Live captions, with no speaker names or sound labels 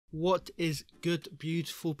What is good,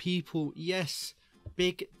 beautiful people? Yes,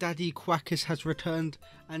 Big Daddy Quackers has returned,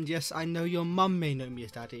 and yes, I know your mum may know me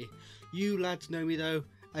as Daddy. You lads know me though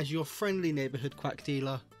as your friendly neighbourhood quack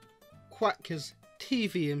dealer, Quackers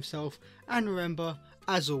TV himself, and remember,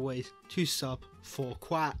 as always, to sub for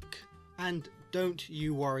Quack. And don't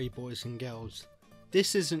you worry, boys and girls,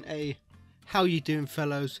 this isn't a "how you doing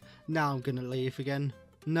fellows, now I'm gonna leave again."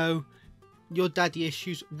 No, your daddy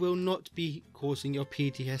issues will not be causing your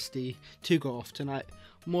PTSD to go off tonight.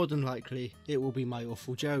 More than likely, it will be my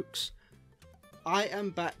awful jokes. I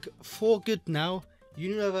am back for good now.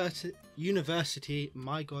 University,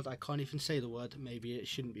 my god, I can't even say the word, maybe it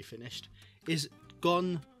shouldn't be finished, is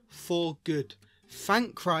gone for good.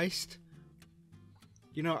 Thank Christ.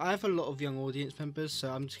 You know, I have a lot of young audience members,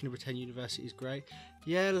 so I'm just going to pretend university is great.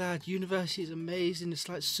 Yeah, lad, university is amazing. It's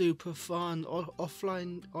like super fun.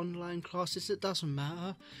 Offline, online classes, it doesn't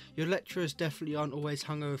matter. Your lecturers definitely aren't always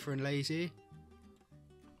hungover and lazy.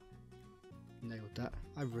 Nailed that.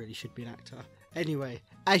 I really should be an actor. Anyway,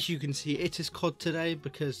 as you can see, it is COD today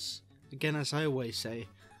because, again, as I always say,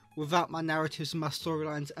 without my narratives and my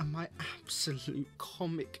storylines and my absolute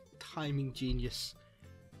comic timing genius,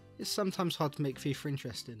 it's sometimes hard to make FIFA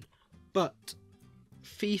interesting. But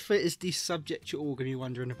FIFA is the subject you're all going to be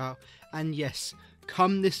wondering about, and yes,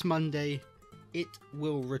 come this Monday, it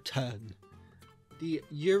will return. The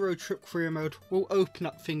Euro Trip Career Mode will open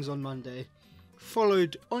up things on Monday,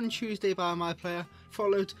 followed on Tuesday by my player,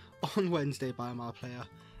 followed on Wednesday by my player,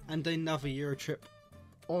 and another Euro Trip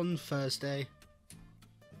on Thursday.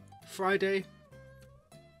 Friday,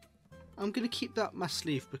 I'm going to keep that up my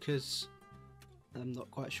sleeve because I'm not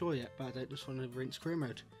quite sure yet, but I don't just want to rinse career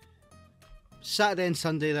mode. Saturday and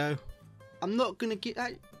Sunday though, I'm not gonna get.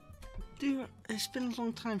 Dude, it's been a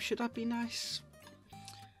long time. Should I be nice?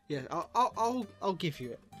 Yeah, I'll give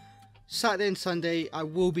you it. Saturday and Sunday, I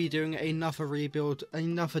will be doing another rebuild,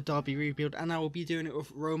 another derby rebuild, and I will be doing it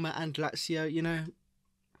with Roma and Lazio. You know,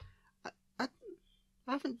 I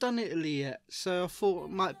haven't done Italy yet, so I thought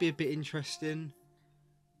it might be a bit interesting.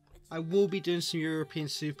 I will be doing some European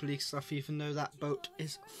Super League stuff, even though that boat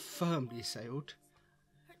is firmly sailed.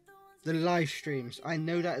 The live streams, I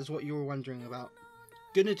know that is what you were wondering about.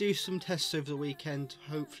 Gonna do some tests over the weekend,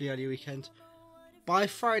 hopefully early weekend. By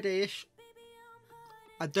Friday-ish,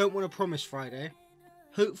 I don't want to promise Friday.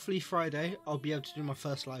 Hopefully Friday, I'll be able to do my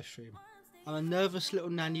first live stream. I'm a nervous little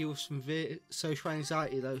nanny with some social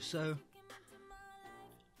anxiety though, so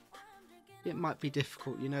it might be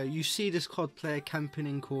difficult, you know. You see this COD player camping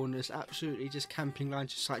in corners, absolutely just camping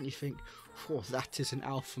lines of sight, and you think, oh, that is an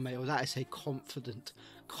alpha male, that is a confident,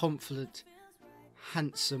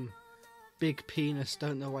 handsome, big penis.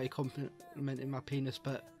 Don't know why you're complimenting my penis,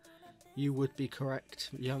 but you would be correct,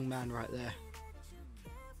 young man right there.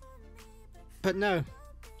 But no,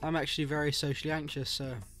 I'm actually very socially anxious,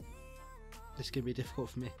 so this can be difficult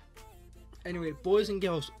for me. Anyway, boys and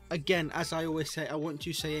girls, again, as I always say, I want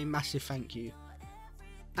to say a massive thank you.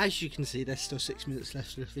 As you can see, there's still 6 minutes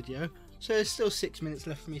left of this video, so there's still 6 minutes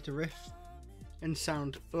left for me to riff and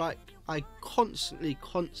sound like I constantly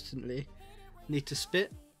need to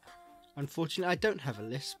spit. Unfortunately, I don't have a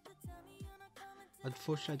lisp. That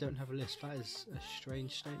is a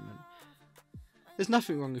strange statement. There's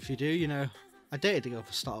nothing wrong if you do, you know. I dated a girl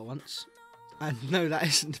for starter once, and no, that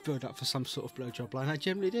isn't to build up for some sort of blowjob line. I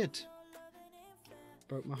generally did.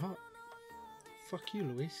 Broke my heart. Fuck you,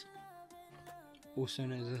 Louise. Also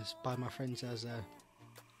known as by my friends as a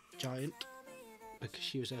giant, because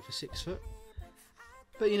she was over 6 foot.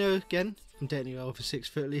 But you know, again, from dating a girl over 6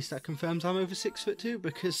 foot, at least that confirms I'm over 6 foot too,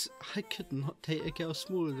 because I could not date a girl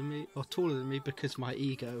smaller than me or taller than me because my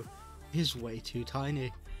ego is way too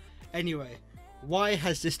tiny. Anyway, why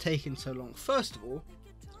has this taken so long? First of all,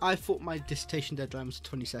 I thought my dissertation deadline was the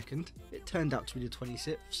 22nd. It turned out to be the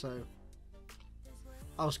 26th, so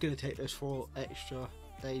I was going to take those 4 extra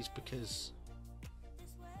days because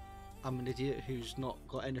I'm an idiot who's not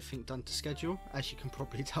got anything done to schedule, as you can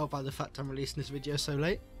probably tell by the fact I'm releasing this video so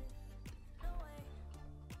late.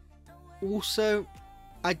 Also,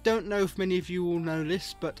 I don't know if many of you all know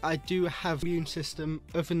this, but I do have immune system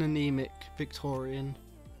of an anemic Victorian.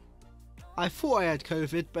 I thought I had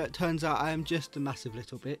COVID, but it turns out I am just a massive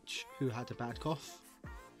little bitch who had a bad cough.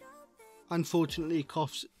 Unfortunately,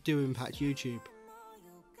 coughs do impact YouTube.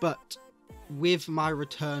 But with my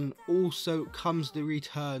return also comes the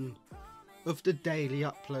return of the daily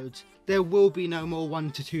uploads. There will be no more 1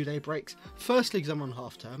 to 2 day breaks. Firstly, because I'm on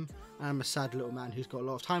half term, and I'm a sad little man who's got a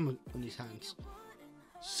lot of time on his hands.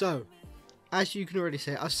 So, as you can already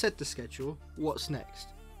say, I've set the schedule. What's next?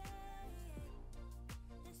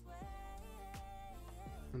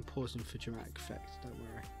 I'm pausing for dramatic effect, don't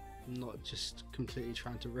worry. I'm not just completely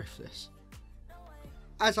trying to riff this.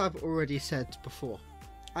 As I've already said before,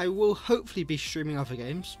 I will hopefully be streaming other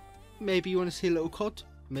games. Maybe you want to see a little COD.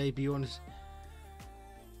 Maybe you want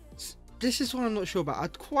to... This is what I'm not sure about.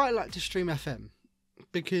 I'd quite like to stream FM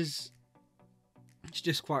because it's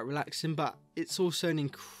just quite relaxing, but it's also an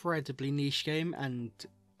incredibly niche game, and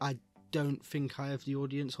I don't think I have the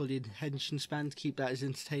audience or the attention span to keep that as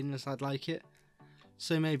entertaining as I'd like it.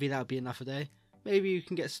 So maybe that'll be another day. Maybe you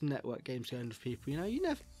can get some network games going with people. You know, you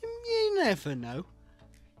never know.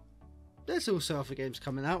 There's also other games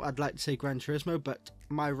coming out. I'd like to say Gran Turismo, but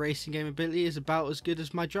my racing game ability is about as good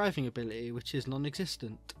as my driving ability, which is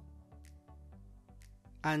non-existent.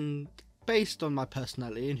 And based on my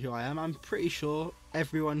personality and who I am, I'm pretty sure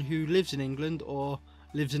everyone who lives in England or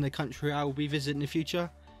lives in a country I will be visiting in the future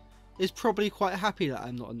is probably quite happy that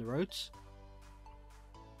I'm not on the roads.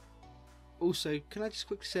 Also, can I just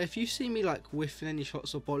quickly say, if you see me like whiffing any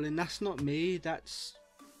shots or bottling, that's not me, that's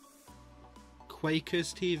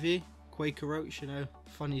QUACKERSTV. Quaker Roach, you know,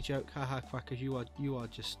 funny joke, haha, Quackers, you are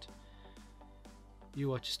just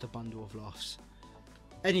a bundle of laughs.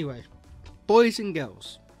 Anyway, boys and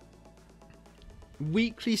girls,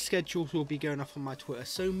 weekly schedules will be going up on my Twitter,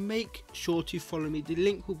 so make sure to follow me. The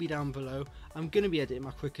link will be down below. I'm going to be editing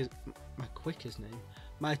my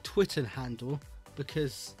Twitter handle,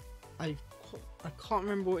 because I can't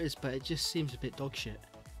remember what it is, but it just seems a bit dog shit.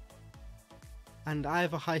 And I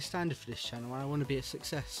have a high standard for this channel and I want to be a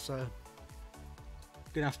success, so I'm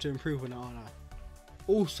going to have to improve on it, aren't I?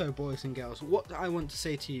 Also, boys and girls, what I want to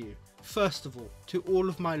say to you, first of all, to all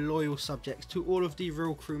of my loyal subjects, to all of the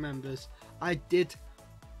real crew members, I did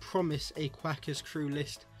promise a Quackers crew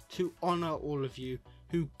list to honour all of you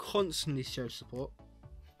who constantly show support.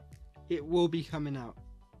 It will be coming out.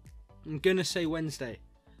 I'm going to say Wednesday,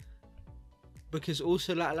 because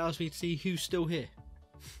also that allows me to see who's still here.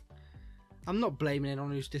 I'm not blaming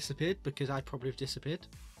anyone who's disappeared, because I probably have disappeared.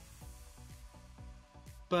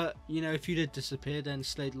 But, you know, if you did disappear, then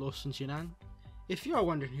Slade Lawson's your nan. If you are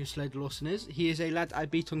wondering who Slade Lawson is, he is a lad I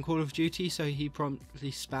beat on Call of Duty, so he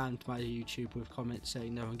promptly spammed my YouTube with comments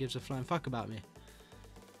saying no one gives a flying fuck about me.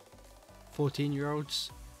 14-year-olds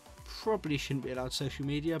probably shouldn't be allowed social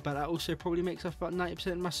media, but that also probably makes up about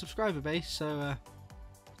 90% of my subscriber base, so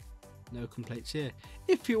no complaints here.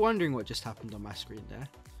 If you're wondering what just happened on my screen there,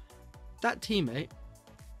 that teammate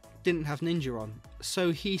didn't have ninja on,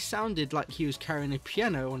 so he sounded like he was carrying a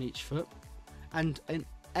piano on each foot and an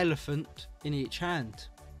elephant in each hand.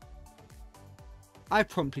 I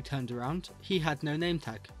promptly turned around. He had no name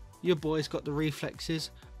tag. Your boy's got the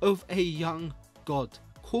reflexes of a young god.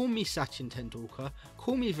 Call me Sachin Tendulkar,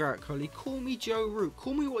 call me Virat Kohli, call me Joe Root,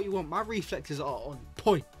 call me what you want. My reflexes are on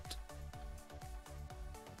point.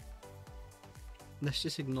 Let's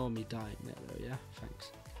just ignore me dying there though, yeah?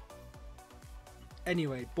 Thanks.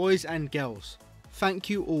 Anyway, boys and girls, thank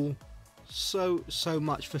you all so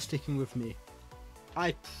much for sticking with me.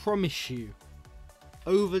 I promise you,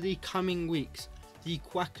 over the coming weeks, the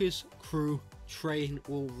Quackers crew train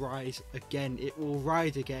will rise again. It will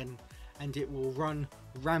ride again, and it will run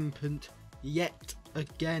rampant yet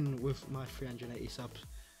again with my 380 subs.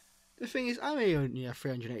 The thing is, I may only have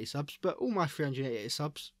 380 subs, but all my 380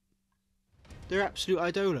 subs, they're absolute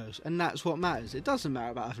idolos, and that's what matters. It doesn't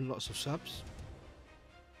matter about having lots of subs.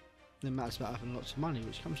 It matters about having lots of money,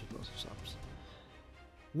 which comes with lots of subs.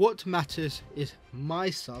 What matters is my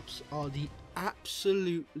subs are the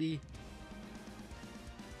absolutely...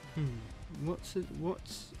 What's a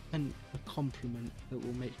compliment that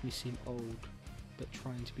will make me seem old, but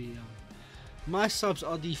trying to be young? My subs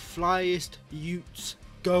are the flyest utes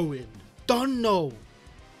going. Dunno!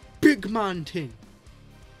 Big man ting!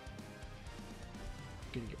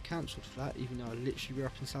 I'm gonna get cancelled for that, even though I literally grew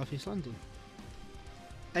up in South East London.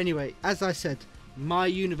 Anyway, as I said, my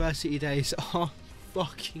university days are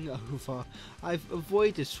fucking over. I've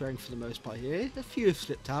avoided swearing for the most part here. A few have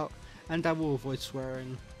slipped out, and I will avoid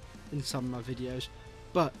swearing in some of my videos,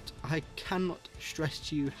 but I cannot stress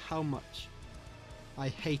to you how much I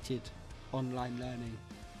hated online learning.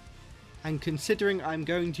 And considering I'm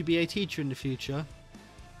going to be a teacher in the future,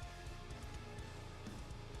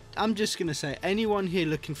 I'm just going to say, anyone here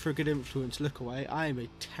looking for a good influence, look away. I am a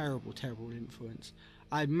terrible influence.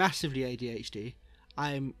 I'm massively ADHD.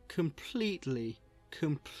 I am completely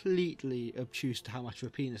obtuse to how much of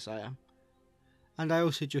a penis I am. And I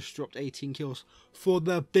also just dropped 18 kills for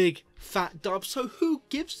the big fat dub. So who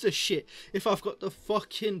gives a shit if I've got the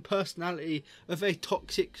fucking personality of a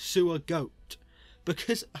toxic sewer goat?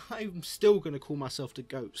 Because I'm still going to call myself the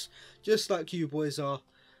goats. Just like you boys are.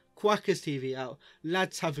 QUACKERSTV out.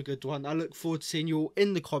 Lads, have a good one. I look forward to seeing you all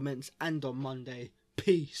in the comments and on Monday.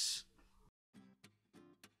 Peace.